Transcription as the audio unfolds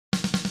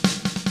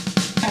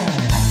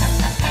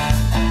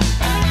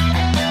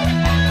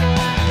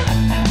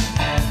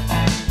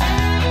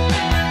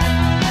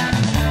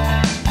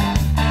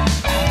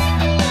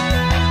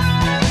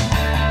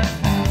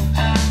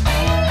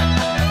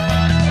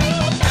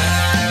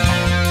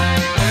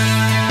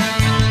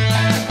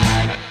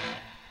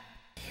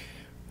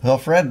Well,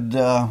 Fred,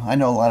 I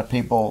know a lot of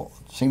people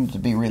seem to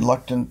be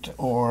reluctant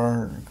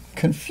or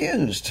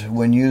confused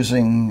when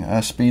using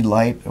a speed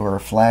light or a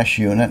flash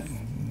unit,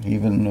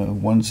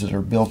 even ones that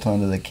are built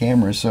onto the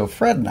camera. So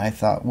Fred and I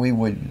thought we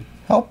would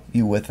help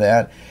you with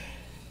that,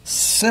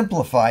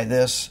 simplify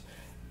this,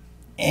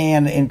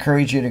 and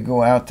encourage you to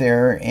go out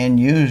there and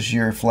use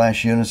your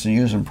flash units and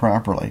use them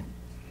properly.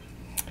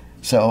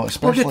 So,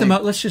 especially,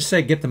 let's just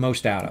say get the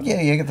most out of it. Yeah,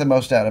 you get the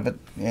most out of it.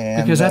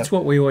 And, because that's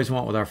what we always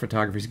want with our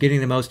photography, is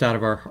getting the most out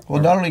of our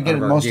Well, not only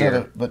getting the most gear. out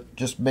of it, but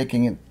just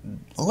making it,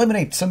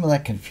 eliminate some of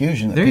that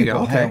confusion that There you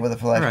people go. Okay. have with a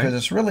flash, because All right.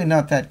 it's really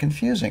not that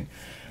confusing.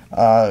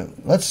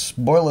 Let's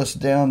boil this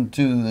down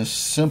to the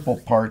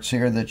simple parts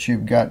here that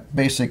you've got.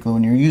 Basically,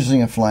 when you're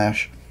using a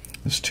flash,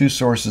 there's two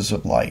sources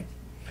of light.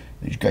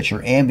 You've got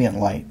your ambient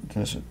light,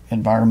 there's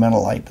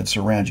environmental light that's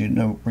around you.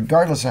 No,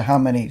 regardless of how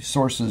many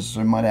sources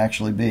there might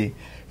actually be.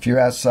 If you're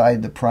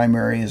outside, the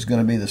primary is going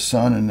to be the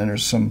sun, and then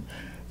there's some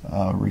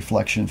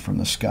reflection from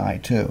the sky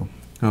too.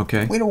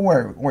 Okay. We don't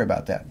worry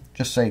about that.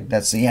 Just say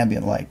that's the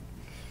ambient light.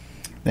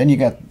 Then you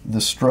got the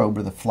strobe,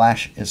 or the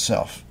flash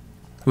itself.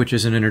 Which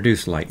is an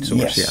introduced light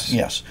source,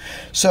 Yes.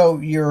 So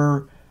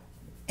your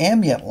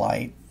ambient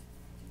light,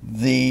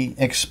 the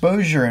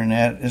exposure in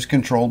that is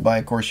controlled by,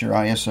 of course, your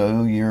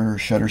ISO, your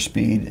shutter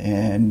speed,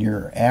 and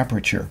your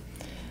aperture.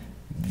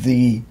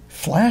 The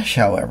flash,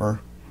 however,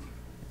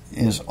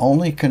 is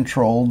only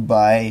controlled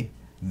by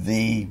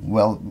the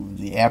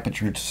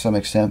aperture to some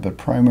extent, but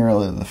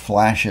primarily the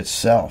flash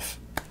itself.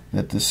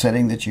 That the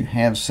setting that you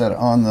have set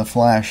on the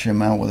flash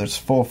amount, whether it's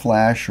full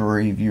flash or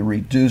if you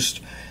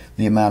reduced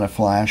the amount of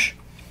flash,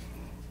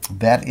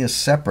 that is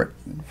separate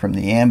from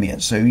the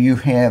ambient. So you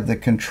have the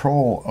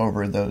control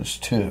over those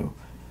two.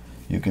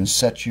 You can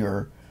set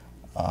your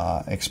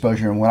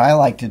exposure. And what I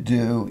like to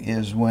do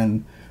is,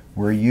 when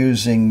we're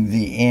using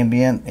the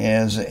ambient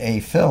as a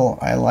fill,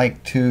 I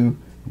like to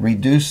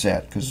reduce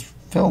that, because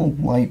fill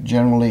light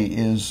generally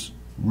is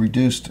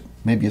reduced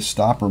maybe a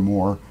stop or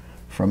more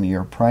from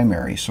your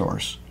primary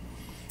source.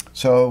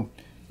 So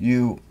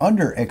you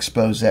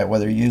underexpose that,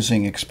 whether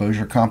using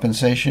exposure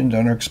compensation to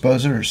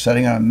underexpose it, or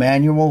setting on a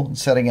manual and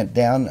setting it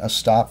down a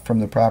stop from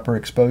the proper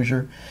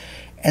exposure.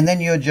 And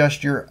then you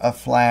adjust your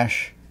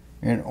flash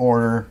in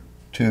order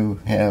to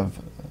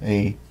have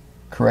a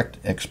correct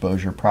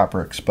exposure,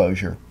 proper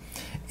exposure.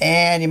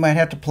 And you might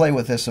have to play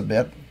with this a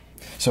bit.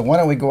 So why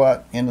don't we go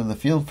out into the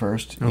field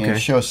first and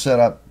show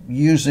setup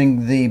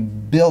using the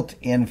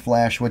built-in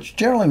flash, which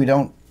generally we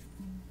don't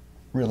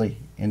really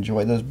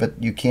enjoy those,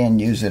 but you can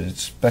use it.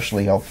 It's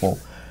especially helpful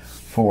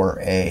for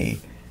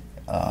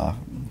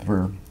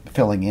for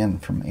filling in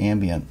from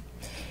ambient.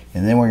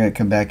 And then we're going to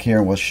come back here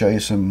and we'll show you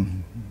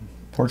some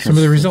portraits. Some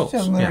of the results.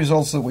 Some of the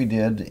results that we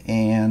did,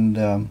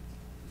 and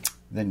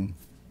then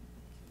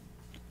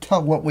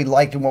tell what we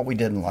liked and what we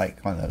didn't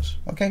like on those.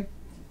 Okay?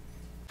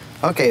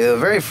 Okay, the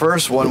very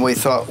first one we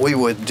thought we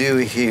would do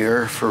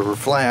here for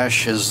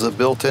flash is the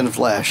built-in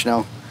flash.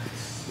 Now,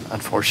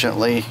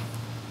 unfortunately,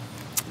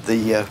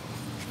 the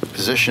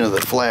position of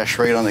the flash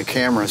right on the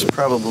camera is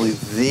probably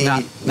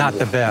not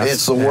the best.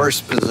 It's the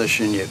worst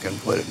position you can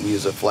put it and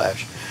use a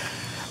flash.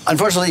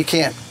 Unfortunately, you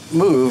can't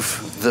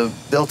move the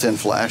built-in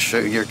flash, so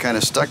you're kind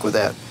of stuck with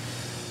that.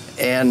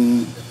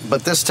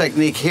 But this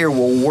technique here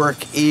will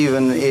work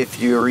even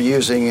if you're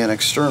using an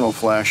external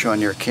flash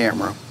on your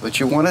camera. What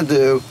you want to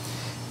do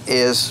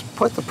is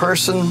put the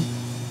person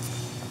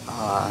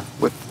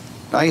with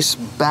nice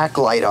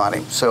backlight on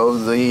him, so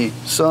the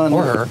sun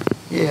or her,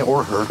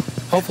 or her.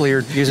 Hopefully,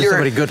 you're using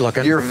somebody good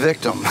looking. Your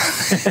victim.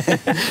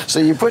 So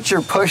you push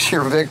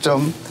your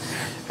victim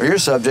or your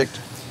subject,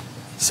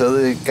 so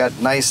they got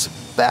nice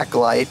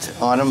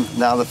backlight on them.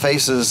 Now the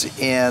face is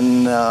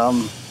in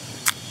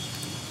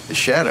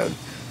shadowed.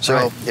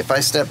 So if I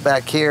step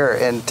back here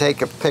and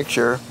take a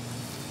picture,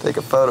 take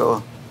a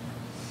photo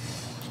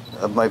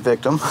of my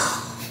victim,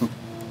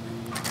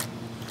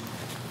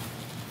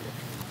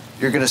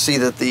 you're going to see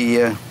that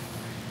the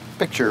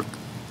picture,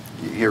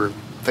 your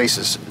face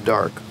is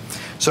dark.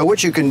 So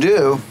what you can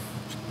do,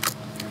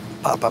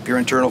 pop up your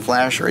internal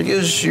flash or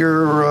use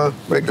your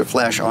regular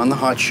flash on the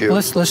hot shoe.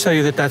 Let's show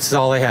you that that's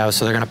all they have,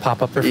 so they're going to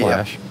pop up their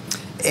flash.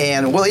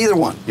 And, well, either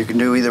one. You can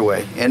do either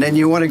way. And then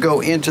you want to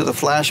go into the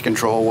flash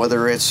control,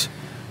 whether it's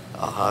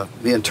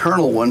the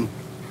internal one,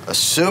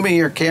 assuming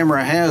your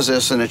camera has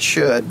this, and it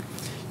should.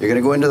 You're going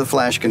to go into the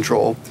flash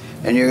control,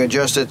 and you're going to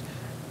adjust it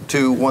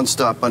to one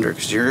stop under,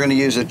 because you're going to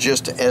use it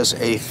just as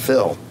a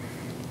fill.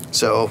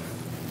 So,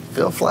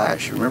 Phil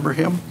Flash, remember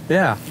him?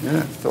 Yeah.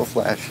 Yeah, Phil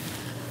Flash.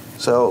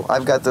 So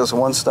I've got this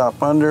one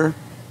stop under,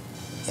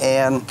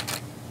 and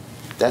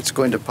that's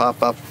going to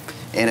pop up,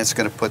 and it's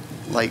going to put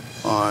light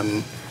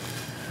on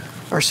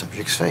our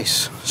subject's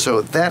face.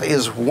 So that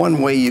is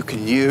one way you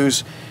can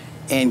use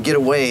and get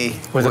away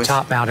with a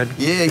top mounted.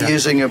 Yeah,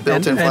 using a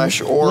built-in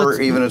flash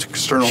or even an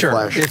external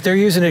flash. If they're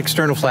using an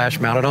external flash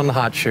mounted on the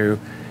hot shoe,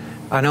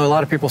 I know a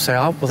lot of people say,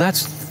 oh, well,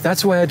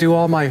 that's the way I do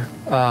all my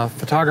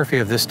photography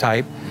of this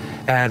type,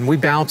 and we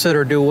bounce it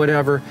or do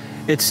whatever.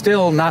 It's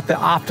still not the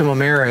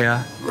optimum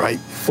area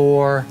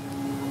for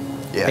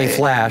a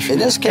flash. In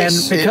this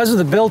case, and because of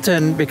the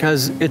built-in,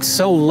 because it's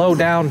so low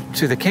down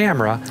to the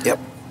camera, yep.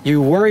 You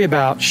worry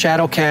about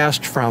shadow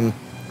cast from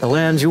the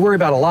lens. You worry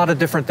about a lot of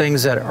different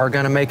things that are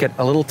going to make it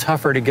a little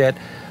tougher to get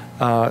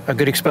a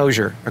good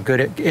exposure, a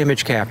good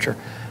image capture.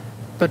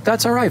 But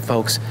that's all right,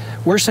 folks.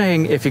 We're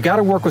saying if you got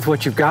to work with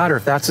what you've got, or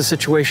if that's the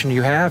situation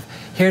you have,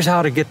 here's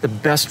how to get the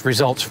best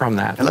results from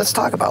that. And let's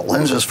talk about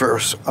lenses for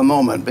a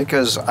moment,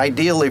 because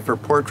ideally for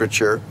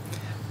portraiture,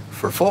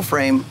 for full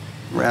frame,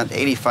 around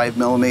 85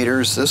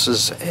 millimeters. This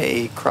is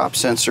a crop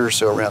sensor,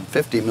 so around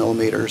 50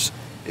 millimeters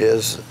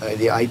is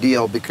the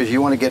ideal, because you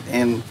want to get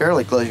in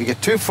fairly close. If you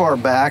get too far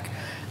back,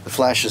 the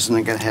flash isn't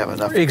going to have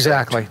enough.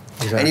 Exactly.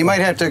 And you might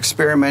have to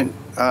experiment.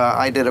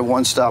 I did a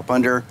one stop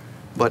under,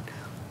 but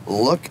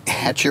look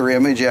at your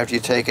image after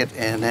you take it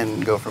and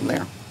then go from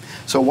there.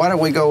 So why don't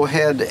we go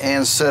ahead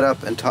and set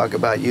up and talk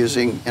about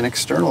using an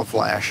external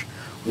flash,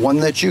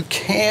 one that you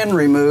can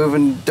remove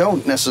and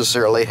don't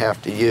necessarily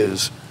have to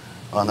use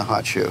on the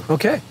hot shoe.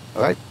 Okay.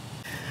 All right.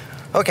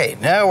 Okay,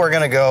 now we're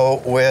going to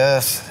go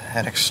with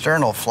an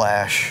external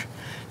flash.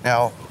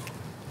 Now,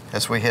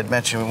 as we had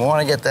mentioned, we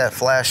want to get that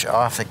flash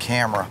off the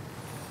camera.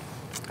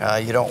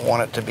 You don't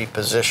want it to be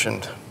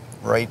positioned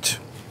right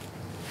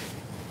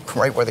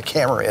where the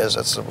camera is.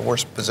 That's the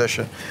worst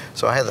position.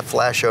 So I have the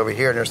flash over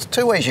here. There's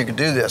two ways you can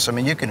do this. I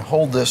mean, you can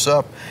hold this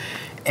up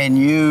and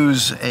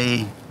use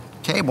a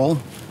cable.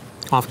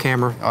 Off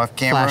camera.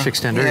 Flash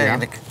extender, yeah.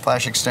 The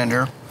flash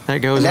extender. That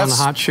goes on the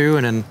hot shoe,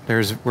 and then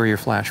there's where your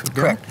flash would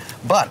go. Correct.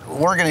 But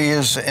we're going to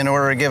use, in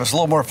order to give us a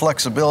little more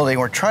flexibility,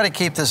 we're trying to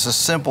keep this as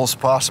simple as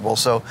possible.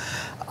 So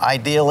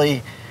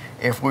ideally,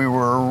 if we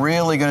were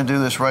really going to do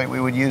this right, we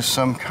would use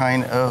some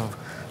kind of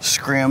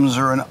scrims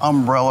or an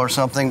umbrella or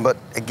something. But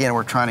again,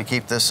 we're trying to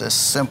keep this as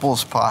simple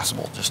as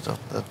possible. Just a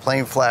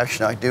plain flash.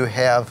 Now I do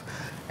have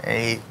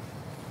a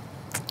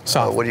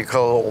what do you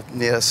call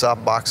a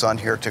soft box on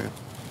here to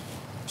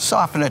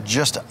soften it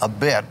just a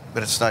bit,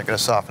 but it's not going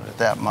to soften it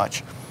that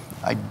much.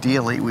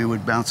 Ideally, we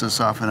would bounce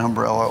this off an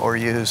umbrella or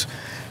use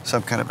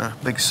some kind of a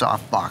big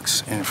soft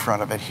box in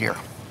front of it here.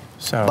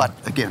 But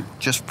again,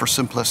 just for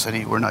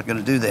simplicity, we're not going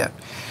to do that.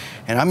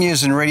 And I'm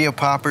using radio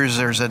poppers.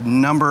 There's a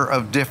number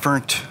of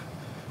different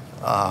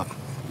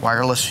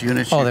wireless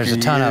units. Oh, there's a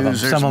ton of them.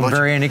 Some of them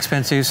very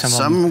inexpensive.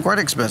 Some quite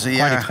expensive.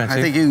 Yeah, expensive.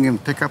 I think you can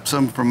pick up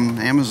some from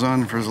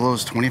Amazon for as low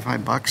as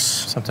 25 bucks.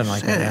 Something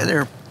like that. Yeah.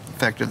 They're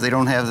effective. They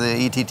don't have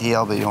the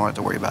ETTL, but you don't have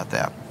to worry about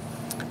that.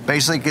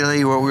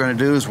 Basically, what we're going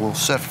to do is we'll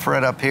set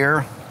Fred up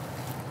here,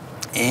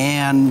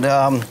 and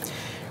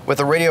with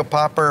a radio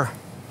popper,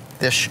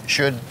 this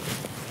should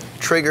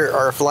trigger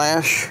our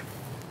flash.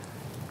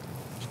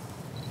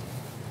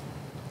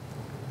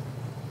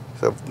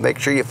 So make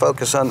sure you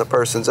focus on the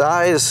person's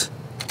eyes.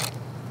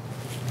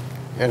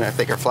 And I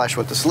think our flash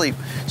went to sleep.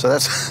 So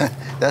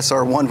that's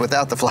our one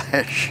without the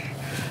flash.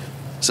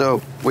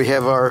 So we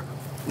have our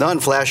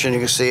non-flash, and you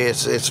can see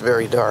it's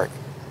very dark.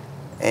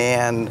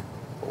 And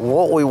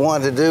what we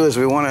want to do is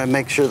we want to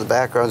make sure the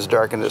background's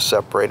dark and to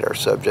separate our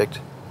subject.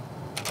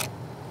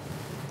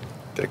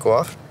 Did it go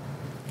off?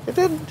 It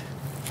didn't.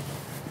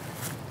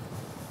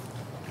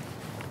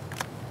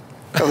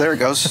 Oh, there it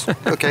goes.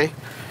 Okay.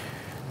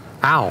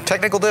 Ow.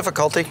 Technical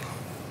difficulty.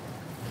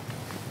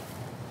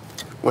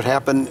 What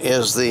happened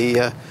is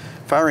the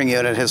firing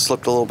unit has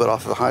slipped a little bit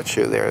off the hot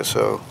shoe there,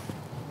 so.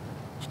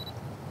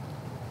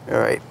 All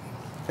right,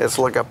 let's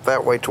look up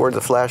that way toward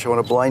the flash. I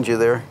want to blind you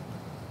there.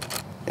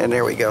 And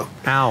there we go.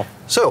 Ow.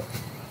 So,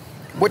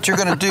 what you're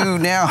going to do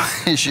now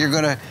is you're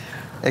going to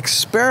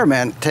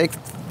experiment.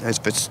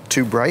 If it's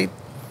too bright,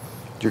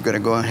 you're going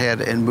to go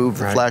ahead and move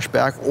the flash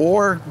back,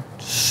 or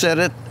set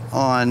it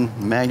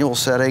on manual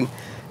setting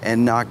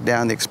and knock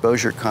down the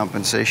exposure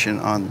compensation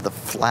on the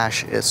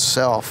flash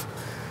itself.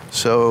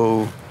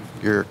 So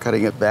you're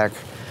cutting it back.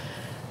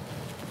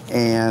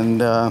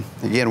 And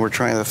again, we're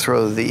trying to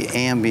throw the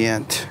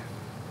ambient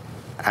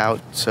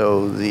out,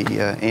 so the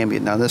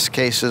ambient. Now in this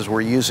case,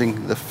 we're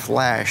using the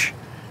flash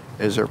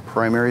as our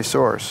primary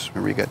source.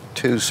 Remember, you got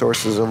two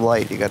sources of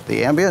light. You got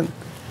the ambient,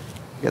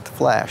 you got the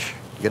flash.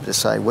 You got to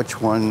decide which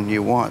one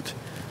you want.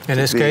 In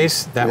this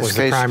case, that was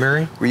the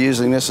primary? We're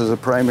using this as a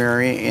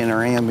primary, and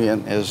our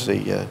ambient as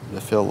the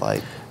fill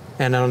light.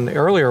 And on the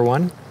earlier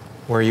one,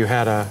 where you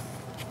had a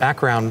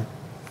background,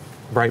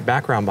 bright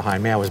background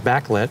behind me, I was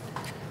backlit,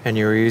 and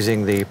you were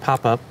using the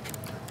pop-up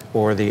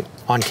or the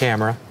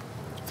on-camera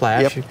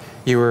flash. Yep.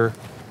 You were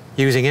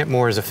using it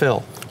more as a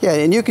fill. Yeah,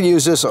 and you can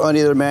use this on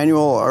either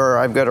manual, or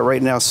I've got it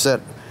right now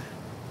set.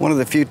 One of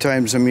the few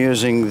times I'm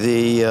using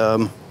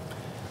the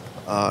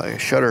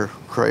shutter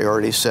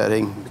priority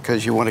setting,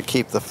 because you want to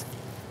keep the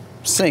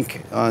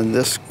sync on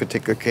this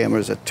particular camera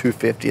is at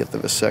 2/50th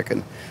of a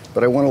second.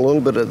 But I want a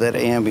little bit of that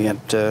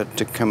ambient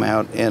to come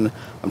out, and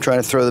I'm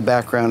trying to throw the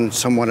background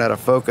somewhat out of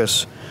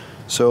focus.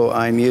 So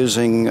I'm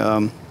using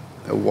a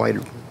wide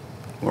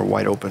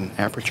open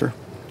aperture.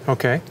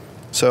 Okay.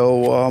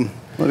 So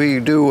let me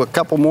do a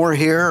couple more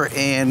here,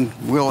 and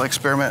we'll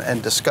experiment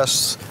and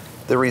discuss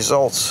the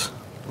results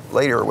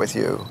later with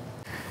you.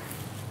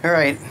 All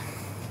right,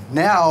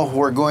 Now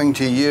we're going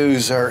to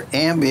use our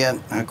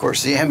ambient. Of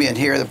course, the ambient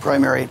here, the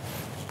primary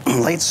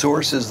light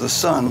source is the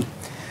sun.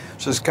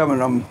 So it's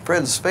coming on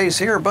Fred's face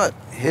here, but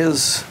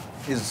his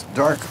is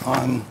dark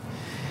on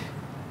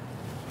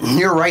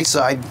your right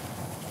side,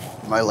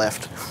 my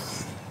left.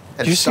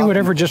 Did you see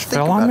whatever just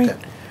fell on me? That.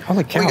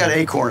 Holy cow. We got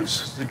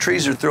acorns. The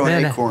trees are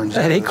throwing acorns.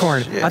 That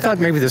acorn. Yeah. I thought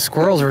maybe the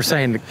squirrels were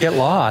saying, get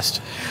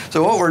lost.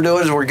 So what we're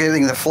doing is we're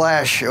getting the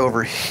flash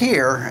over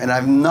here, and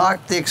I've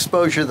knocked the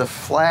exposure of the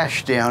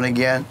flash down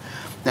again.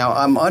 Now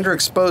I'm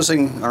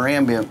underexposing our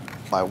ambient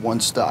by 1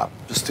 stop,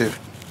 just to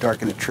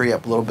darken the tree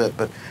up a little bit,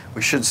 but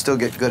we should still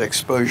get good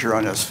exposure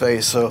on his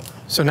face. So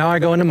now I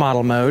go into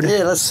model mode.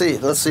 yeah, let's see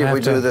if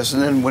we do this,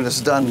 and then when it's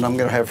done, I'm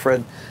going to have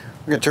Fred.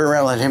 We're going to turn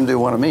around and let him do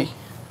one of me.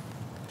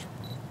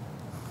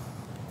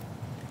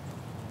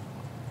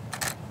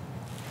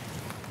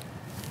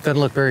 Doesn't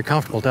look very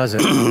comfortable, does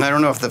it? I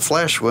don't know if the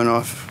flash went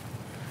off.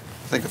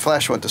 I think the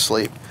flash went to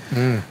sleep.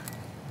 Yeah,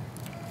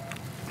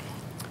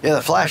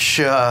 the flash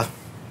is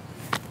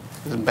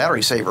in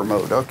battery saver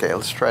mode. Okay,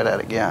 let's try that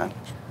again.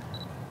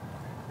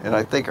 And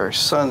I think our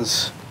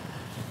sun's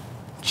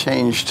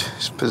changed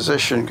his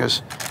position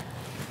because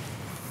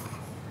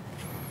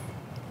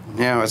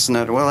now it's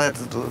not, well,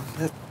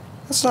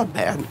 that's not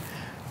bad.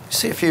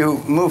 See if you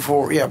move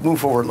forward. Yeah, move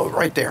forward, look,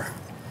 right there.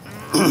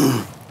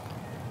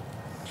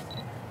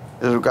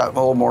 It got a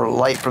little more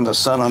light from the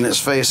sun on his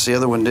face. The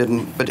other one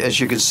didn't. But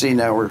as you can see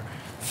now, we're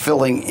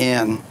filling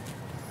in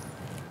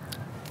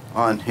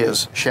on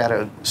his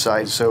shadowed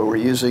side. So we're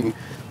using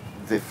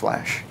the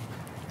flash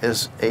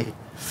as a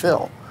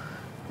fill.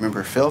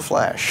 Remember, fill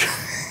flash.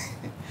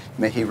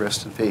 May he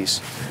rest in peace.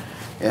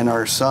 And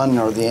our sun,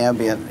 or the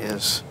ambient,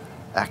 is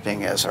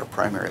acting as our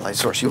primary light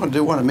source. You want to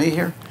do one of me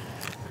here?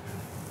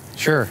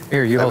 Sure.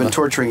 Here, you I've hold been it.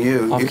 torturing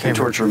you. You can camera.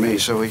 torture me,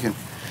 so we can.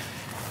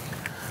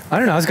 I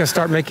don't know. I was going to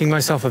start making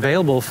myself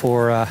available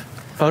for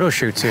photo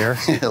shoots here.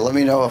 Let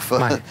me know if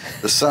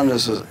the sun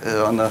is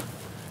on the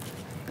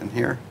in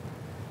here.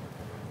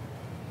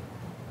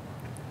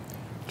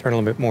 Turn a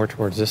little bit more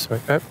towards this way.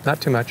 Oh, not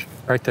too much.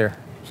 Right there.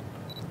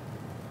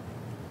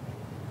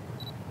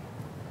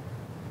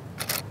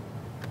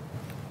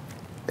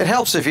 It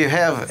helps if you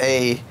have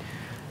a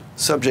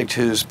subject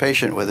who's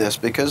patient with this,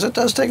 because it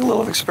does take a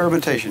little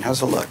experimentation.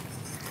 How's it look?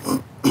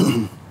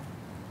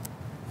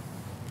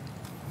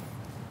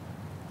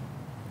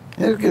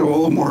 It'll get a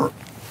little more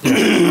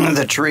of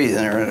the tree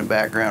there in the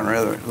background,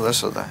 rather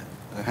less of the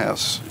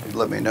house. You'd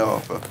let me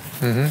know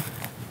if.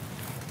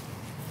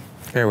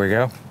 There we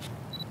go.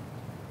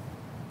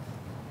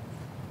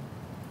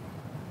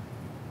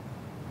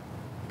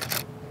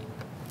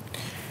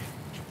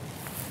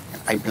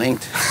 I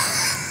blinked.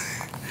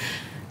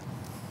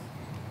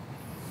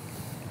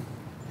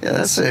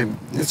 Yeah,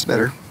 it's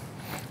better.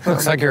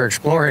 Looks like you're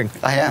exploring.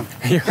 I am.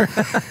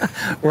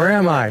 Where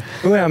am I?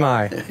 Who am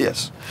I?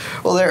 Yes.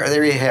 Well,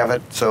 there you have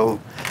it.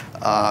 So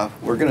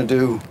we're going to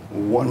do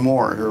one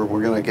more, or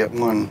we're going to get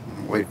one.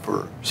 Wait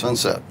for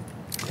sunset.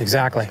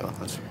 Exactly.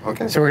 So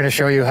okay. So we're going to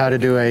show you how to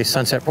do a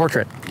sunset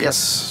portrait.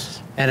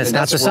 Yes. And it's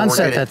not the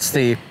sunset that's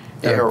the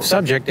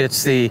subject,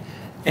 it's the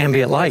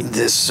ambient light.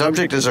 This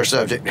subject is our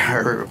subject,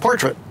 our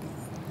portrait.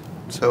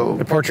 So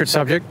The portrait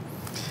subject,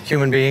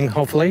 human being,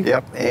 hopefully.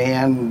 yep.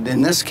 And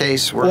in this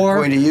case, we're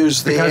going to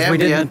use the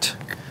ambient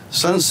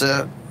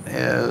sunset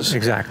as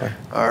Exactly.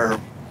 our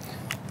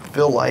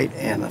fill light,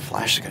 and the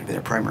flash is going to be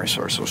their primary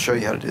source. So we'll show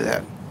you how to do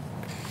that.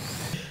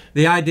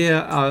 The idea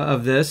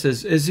of this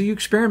is you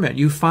experiment.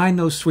 You find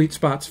those sweet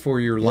spots for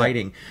your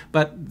lighting.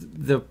 But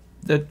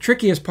the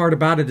trickiest part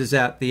about it is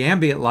that the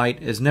ambient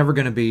light is never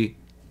going to be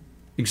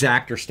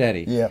exact or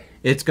steady. Yeah.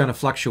 It's going to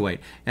fluctuate.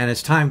 And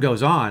as time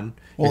goes on,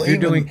 Well, if you're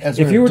even doing as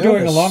if we you were were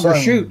doing a the longer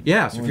sun shoot,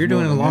 yes, if was you're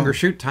doing a moving, longer yeah.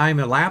 shoot, time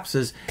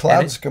elapses.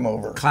 Clouds come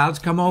over. Clouds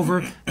come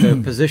over,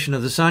 the position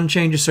of the sun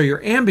changes, so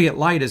your ambient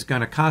light is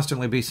going to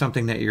constantly be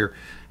something that you're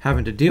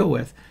having to deal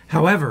with.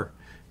 However,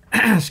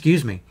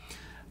 excuse me,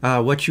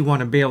 what you want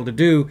to be able to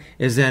do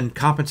is then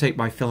compensate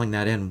by filling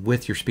that in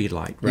with your speed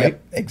light, right?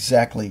 Yep,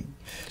 exactly.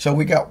 So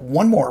we got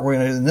one more.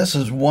 And this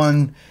is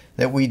one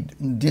that we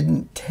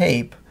didn't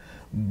tape,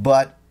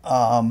 but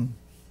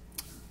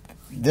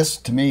this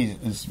to me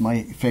is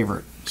my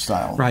favorite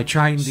style. Right,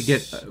 trying to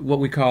get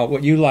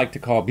what you like to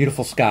call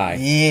beautiful sky.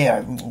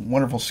 Yeah,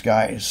 wonderful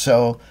skies.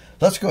 So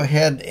let's go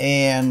ahead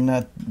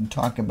and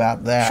talk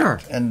about that. Sure.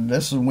 And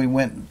this is we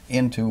went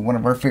into one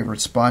of our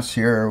favorite spots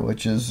here,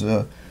 which is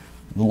the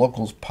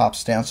locals Pop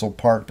Stancil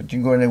Park. But you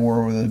can go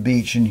anywhere with the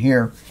beach in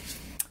here.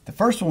 The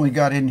first one we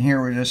got in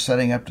here, we're just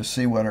setting up to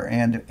see what our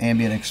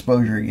ambient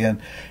exposure again.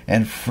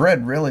 And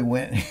Fred really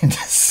went into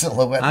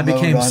silhouette I mode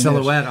became on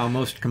silhouette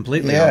almost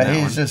completely yeah, on that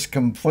he's one. just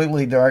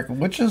completely dark,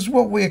 which is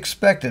what we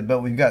expected.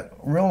 But we've got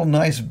real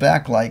nice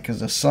backlight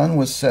because the sun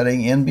was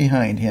setting in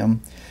behind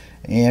him,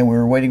 and we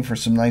were waiting for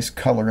some nice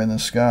color in the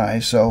sky.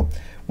 So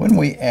when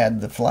we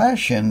add the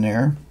flash in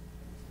there,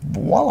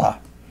 voila!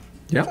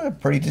 Yep.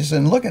 Pretty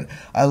decent. Look at,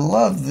 I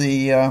love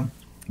the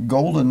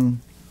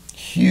golden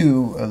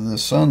hue of the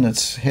sun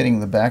that's hitting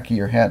the back of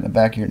your hat and the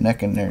back of your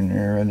neck and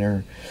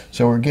there.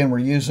 So again, we're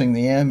using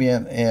the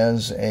ambient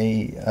as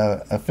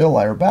a fill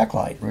light or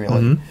backlight,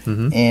 really,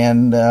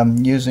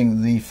 and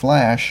using the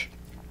flash.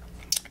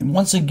 And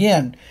once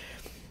again,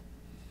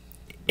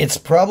 it's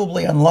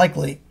probably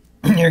unlikely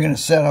you're going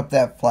to set up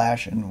that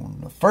flash,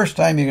 and the first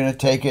time you're going to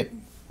take it,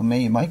 well,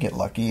 maybe you might get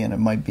lucky, and it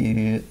might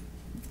be,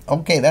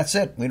 okay, that's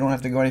it. We don't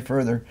have to go any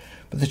further.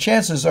 But the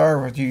chances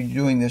are, if you're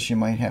doing this, you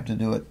might have to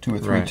do it 2 or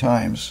 3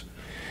 times.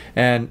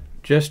 And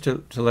just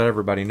to let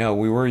everybody know,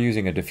 we were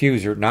using a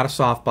diffuser, not a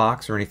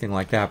softbox or anything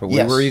like that, but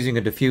we were using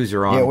a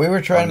diffuser on. Yeah, we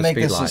were trying to make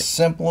this Speedlite as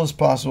simple as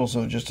possible,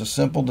 so just a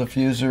simple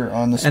diffuser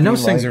on the Speedlite. And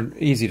those things are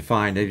easy to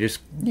find. They just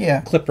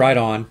clip right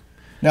on.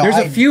 Now, there's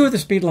a few of the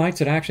Speedlights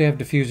that actually have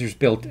diffusers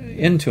built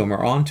into them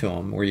or onto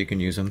them where you can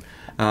use them.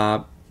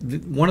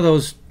 One of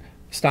those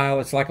style,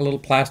 it's like a little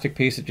plastic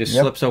piece that just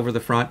slips over the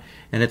front,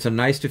 and it's a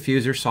nice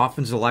diffuser,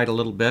 softens the light a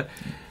little bit.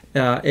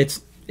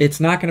 It's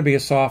not going to be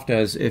as soft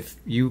as if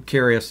you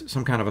carry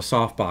some kind of a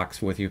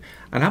softbox with you.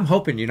 And I'm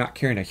hoping you're not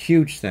carrying a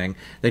huge thing.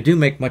 They do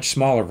make much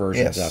smaller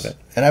versions of it.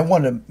 And I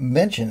want to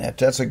mention that.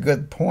 That's a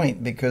good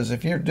point, because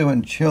if you're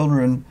doing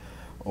children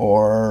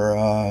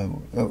or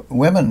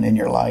women in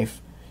your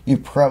life, you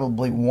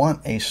probably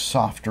want a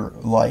softer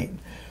light.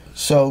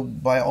 So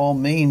by all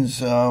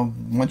means,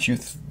 once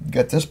you've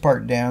got this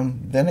part down,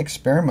 then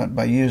experiment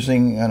by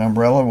using an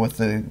umbrella with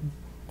the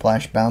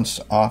flash bounce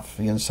off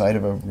the inside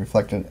of a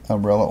reflected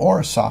umbrella, or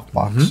a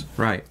softbox.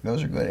 Right.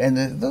 Those are good.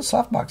 And those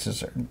soft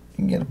boxes,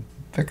 you can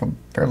pick them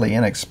fairly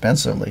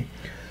inexpensively.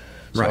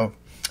 Right.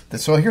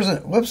 So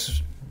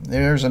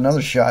there's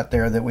another shot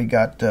there that we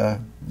got,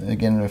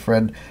 again, with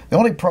Fred. The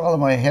only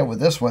problem I have with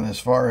this one, as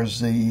far as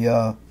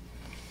the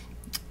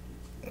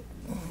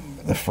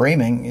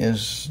framing,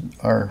 is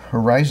our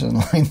horizon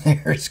line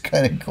there is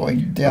kind of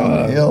going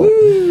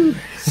downhill.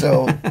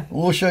 So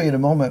we'll show you in a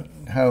moment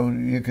how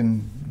you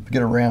can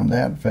get around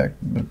that effect.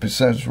 But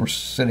besides, we're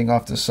sitting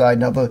off the side.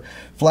 Now the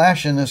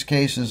flash in this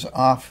case is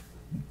off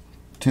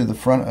to the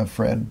front of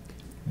Fred,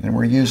 and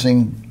we're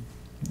using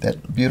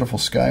that beautiful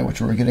sky, which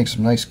we're getting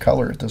some nice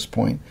color at this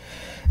point.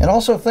 And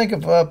also think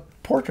of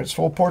portraits,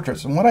 full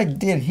portraits. And what I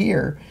did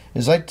here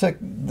is I took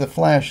the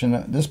flash,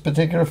 and this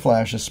particular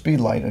flash, a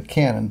Speedlite, a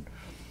Canon,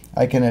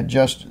 I can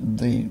adjust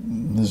the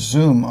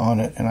zoom on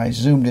it, and I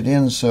zoomed it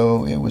in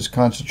so it was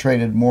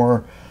concentrated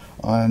more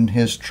on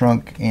his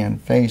trunk and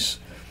face,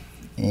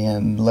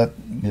 and let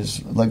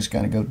his legs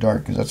kind of go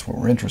dark, because that's what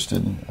we're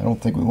interested in. I don't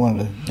think we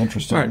wanted to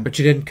interested in. But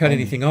you didn't cut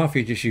anything off.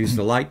 You just used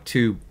the light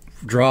to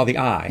draw the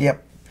eye.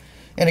 Yep.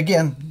 And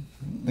again,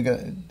 we got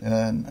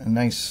a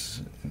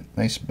nice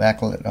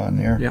backlit on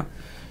there. Yeah.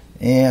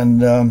 And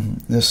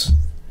this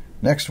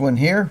next one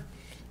here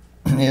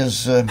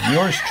is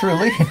yours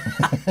truly.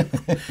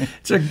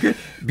 It's a good,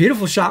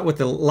 beautiful shot with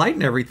the light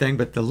and everything,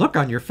 but the look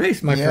on your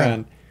face, my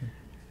friend.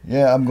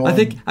 Yeah, I'm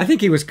going. I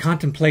think he was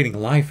contemplating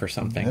life or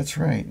something. That's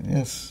right.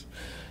 Yes.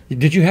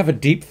 Did you have a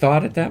deep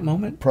thought at that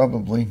moment?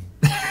 Probably.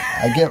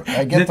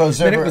 I get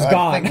those every,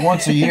 I think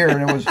once a year,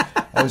 and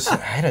I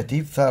had a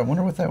deep thought. I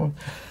wonder what that was.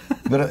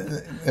 But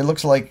it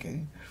looks like,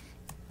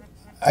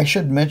 I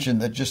should mention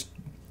that just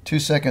 2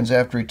 seconds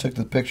after he took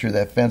the picture,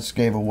 that fence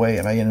gave away,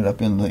 and I ended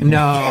up in the...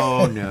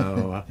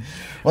 No.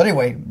 Well,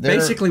 anyway...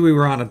 Basically, we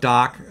were on a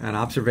dock, an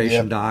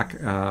observation dock,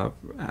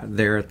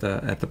 there at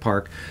the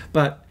park.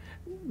 But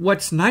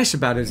what's nice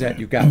about it is that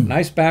you've got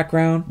nice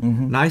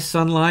background, nice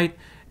sunlight,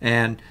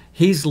 and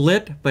he's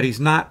lit, but he's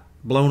not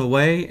blown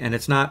away, and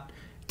it's not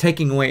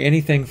taking away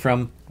anything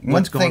from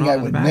what's going on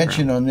in the background. One thing I would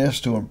mention on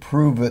this to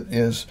improve it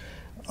is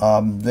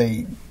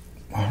the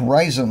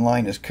horizon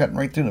line is cutting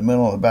right through the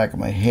middle of the back of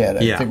my head. I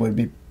think it would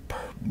be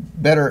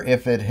better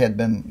if it had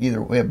been either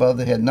way above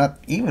the head, not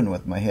even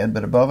with my head,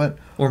 but above it.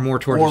 Or more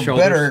toward the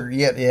shoulders. Or better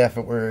yet, if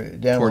it were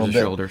down towards a little bit. The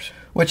shoulders.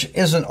 Which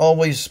isn't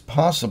always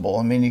possible.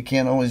 I mean, you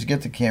can't always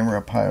get the camera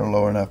up high or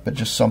low enough, but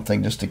just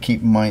something just to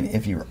keep in mind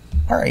if you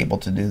are able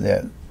to do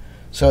that.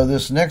 So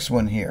this next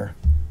one here,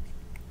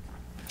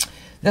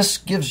 this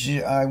gives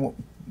you, I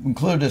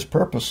included this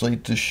purposely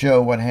to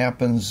show what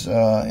happens.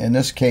 In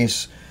this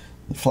case,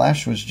 the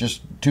flash was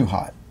just too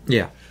hot.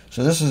 Yeah.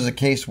 So this is a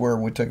case where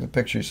we took the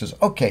picture. He says,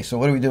 okay, so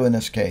what do we do in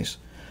this case?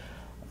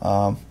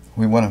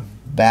 We want to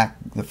back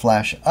the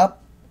flash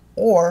up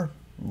or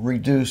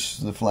reduce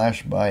the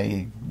flash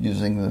by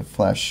using the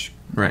flash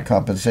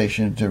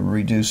compensation to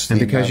reduce the... And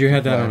because you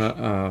had that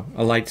on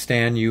a light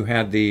stand, you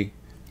had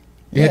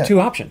you had two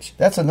options.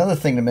 That's another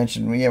thing to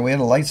mention. Yeah, we had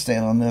a light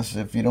stand on this.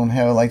 If you don't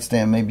have a light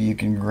stand, maybe you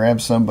can grab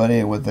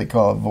somebody, what they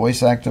call a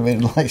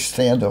voice-activated light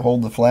stand, to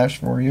hold the flash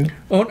for you.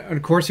 Oh, and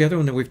of course, the other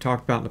one that we've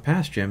talked about in the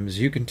past, Jim, is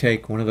you can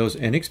take one of those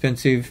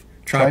inexpensive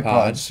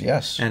tripods.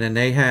 Yes. And then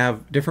they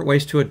have different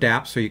ways to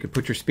adapt, so you can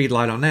put your speed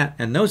light on that.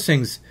 And those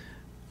things,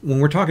 when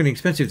we're talking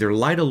expensive, they're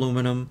light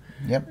aluminum.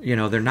 Yep. You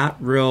know, they're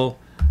not real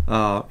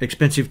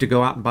expensive to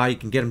go out and buy. You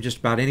can get them just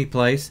about any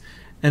place.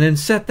 and then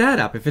set that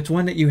up. If it's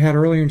one that you had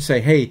earlier and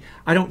say, hey,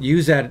 I don't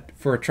use that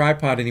for a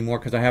tripod anymore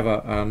because I have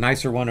a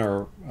nicer one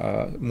or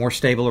more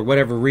stable or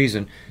whatever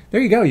reason,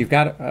 there you go. You've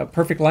got a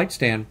perfect light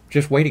stand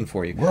just waiting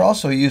for you. We're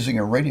also using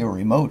a radio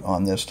remote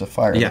on this to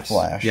fire the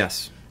flash.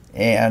 Yes.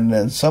 And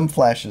then some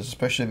flashes,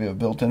 especially if you have a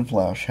built-in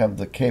flash, have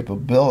the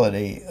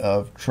capability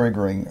of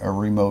triggering a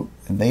remote,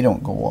 and they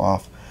don't go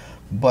off.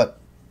 But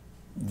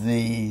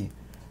the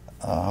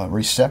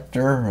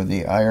receptor or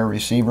the IR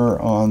receiver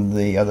on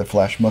the other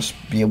flash must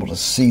be able to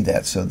see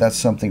that, so that's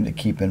something to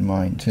keep in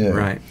mind too.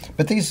 Right.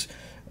 But these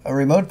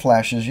remote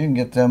flashes, you can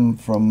get them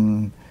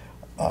from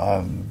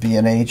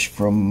B&H,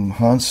 from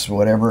Hunt's,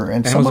 whatever,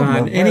 and some of them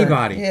Amazon, are very,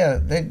 anybody. Yeah,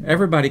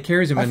 Everybody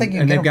carries them, I and, think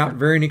you and can they've get them got for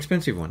very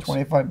inexpensive ones.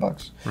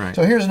 $25. Right.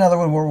 So here's another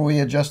one where we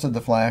adjusted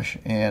the flash,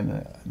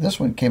 and this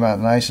one came out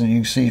nice, and you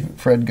can see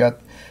Fred got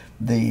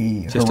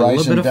the Just a little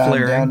horizon bit of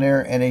flaring. down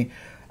there, and he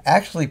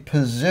actually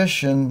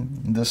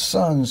positioned the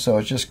sun so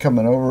it's just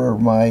coming over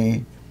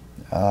my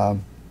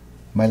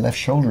my left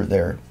shoulder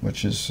there,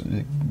 which is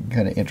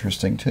kind of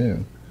interesting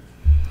too.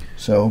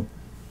 So,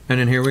 And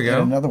then here we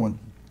go. another one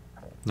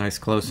Nice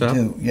close up.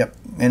 too. Yep.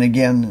 And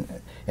again,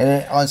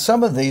 and on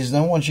some of these,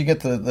 then once you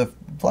get the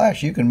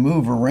flash, you can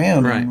move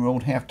around Right. and you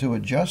won't have to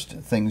adjust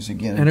things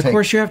again. And of take-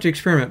 course, you have to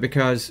experiment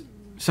because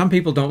some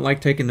people don't like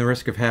taking the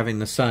risk of having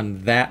the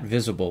sun that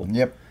visible.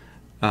 Yep.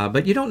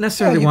 But you don't Yeah,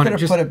 necessarily you want could to have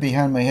just. put it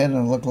behind my head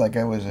and it looked like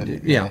I was a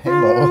Yeah.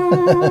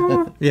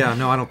 halo, Yeah,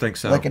 no, I don't think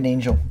so. like an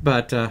angel.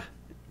 But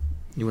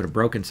you would have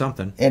broken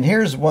something. And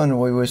here's one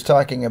we was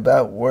talking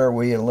about where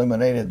we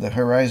eliminated the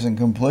horizon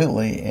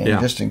completely and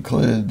Yeah. just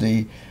included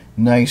the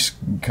nice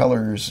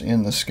colors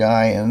in the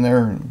sky, and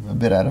they're a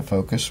bit out of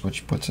focus,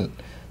 which puts it.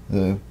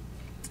 The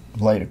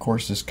light, of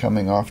course, is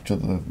coming off to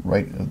the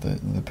right of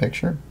the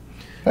picture.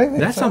 I think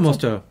That's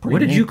almost a. pretty What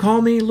did you neat.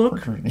 call me?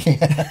 Look.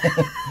 Yeah.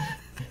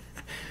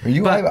 Are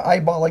you But-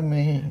 eyeballing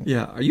me?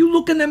 Yeah. Are you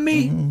looking at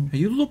me? Are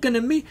you looking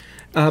at me?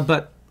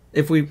 But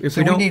if we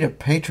So don't. we need a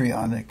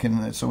Patreon that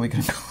can, so we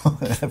can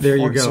There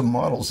you afford go. some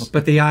models.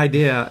 But the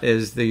idea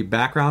is the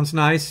background's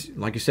nice.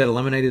 Like you said,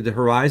 eliminated the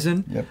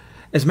horizon. Yep.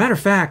 As a matter of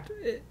fact,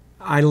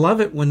 I love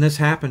it when this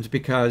happens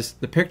because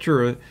the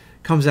picture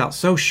comes out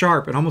so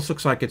sharp, it almost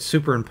looks like it's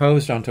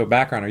superimposed onto a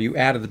background, or you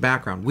added the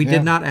background. We Yeah.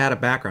 did not add a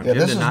background. Yeah, Jim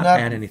this did is not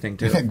add anything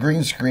to it.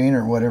 green screen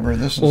or whatever.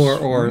 This is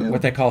Or real.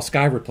 what they call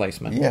sky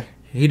replacement. Yeah.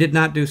 He did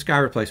not do sky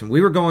replacement.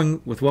 We were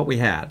going with what we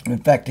had. In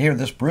fact, here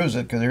this proves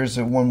it, because here's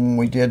the one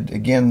we did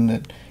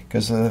again,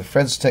 because of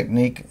Fred's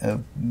technique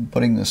of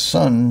putting the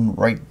sun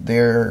right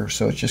there,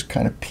 so it's just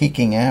kind of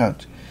peeking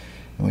out,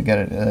 and we got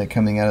it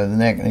coming out of the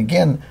neck. And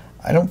again,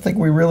 I don't think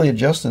we really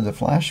adjusted the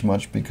flash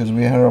much because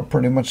we had it all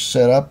pretty much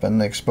set up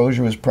and the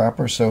exposure was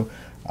proper, so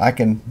I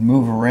can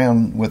move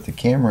around with the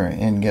camera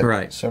and get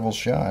Right. several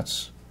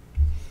shots.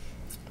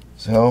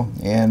 So,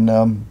 and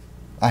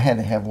I had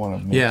to have one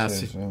of them. Yes,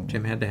 too, so.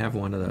 Jim had to have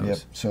one of those. Yep.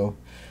 So,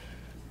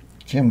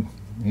 Jim,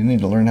 you need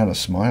to learn how to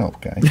smile,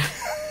 guy.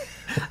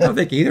 I don't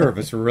think either of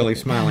us were really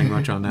smiling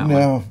much on that one.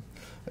 No,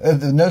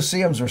 the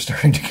no-see-ums are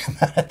starting to come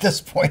out at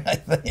this point, I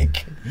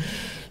think.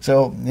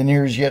 So, and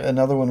here's yet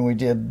another one we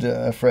did,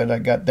 Fred. I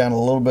got down a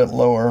little bit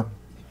lower,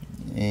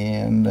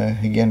 and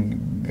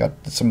again got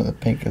some of the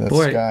pink of the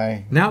Boy,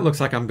 sky. now it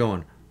looks like I'm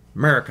going,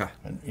 America.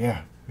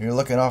 Yeah, you're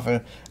looking off.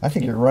 I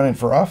think you're running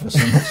for office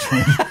in this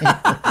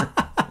one.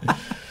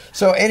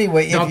 So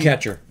anyway, if Dog you-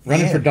 catcher.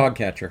 Running yeah, for dog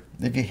catcher.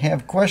 If you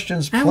have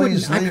questions, I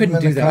please leave them couldn't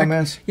in do the that.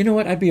 comments. You know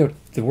what? I'd be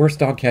the worst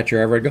dog catcher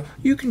ever. I'd go,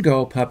 you can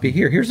go, puppy.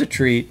 Here's a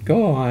treat.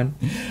 Go on.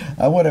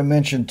 I want to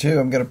mention, too,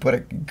 I'm going to put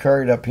a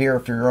card up here.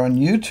 If you're on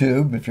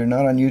YouTube, if you're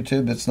not on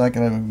YouTube, it's not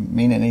going to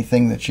mean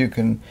anything that you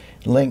can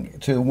link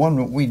to one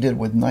that we did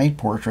with night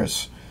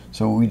portraits.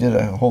 So we did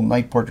a whole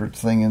night portrait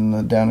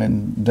thing down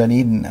in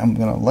Dunedin. I'm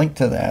going to link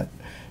to that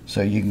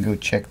so you can go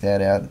check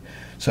that out.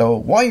 So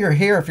while you're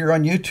here, if you're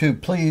on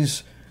YouTube,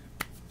 please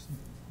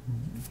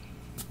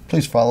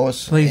follow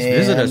us. Please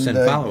visit us and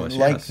follow us,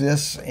 Like yes.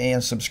 this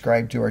and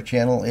subscribe to our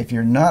channel. If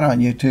you're not on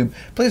YouTube,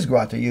 please go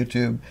out to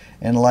YouTube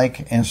and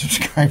like and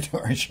subscribe to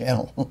our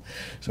channel.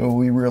 So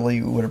we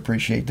really would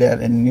appreciate that.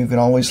 And you can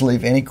always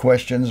leave any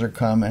questions or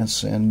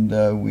comments, and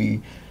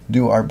we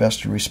do our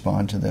best to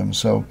respond to them.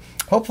 So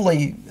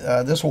hopefully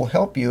this will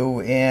help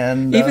you.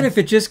 And Even if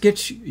it just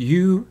gets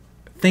you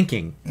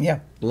thinking, yeah.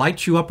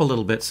 lights you up a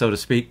little bit, so to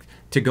speak,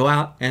 to go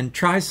out and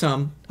try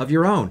some of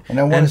your own. And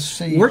I want to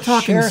see we're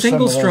talking share some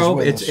single of those strobe.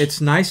 with us. It's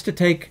nice to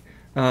take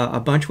a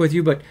bunch with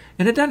you,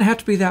 and it doesn't have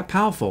to be that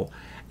powerful.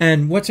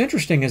 And what's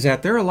interesting is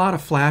that there are a lot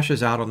of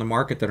flashes out on the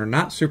market that are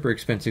not super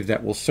expensive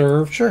that will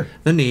serve Sure.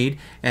 the need.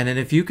 And then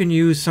if you can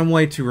use some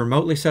way to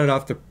remotely set it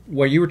off,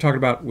 what you were talking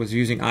about was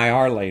using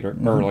IR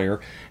earlier.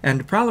 And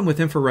the problem with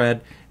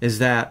infrared is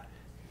that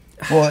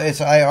Well,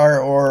 it's IR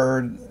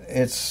or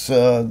it's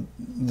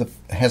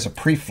has a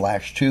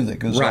pre-flash too that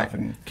goes off.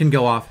 And, can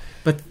go off,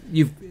 but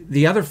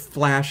the other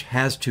flash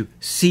has to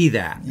see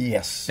that.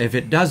 yes. If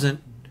it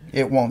doesn't,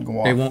 it won't go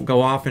off. They won't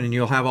go off, and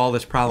you'll have all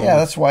this problem. Yeah,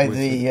 that's why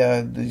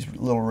these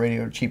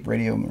little cheap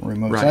radio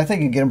remotes. Right. And I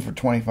think you can get them for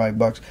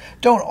 $25.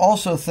 Don't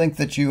also think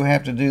that you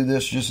have to do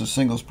this just as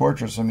singles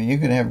portraits. I mean, you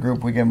can have a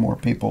group. We get more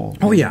people.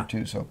 Oh yeah,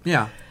 too. So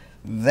yeah,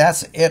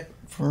 that's it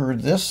for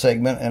this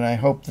segment, and I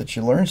hope that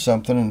you learned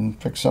something and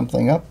picked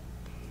something up.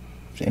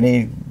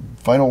 Any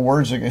final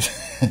words of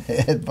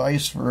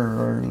advice for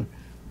our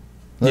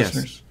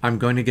listeners? Yes, I'm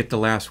going to get the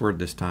last word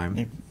this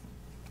time.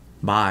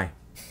 Bye.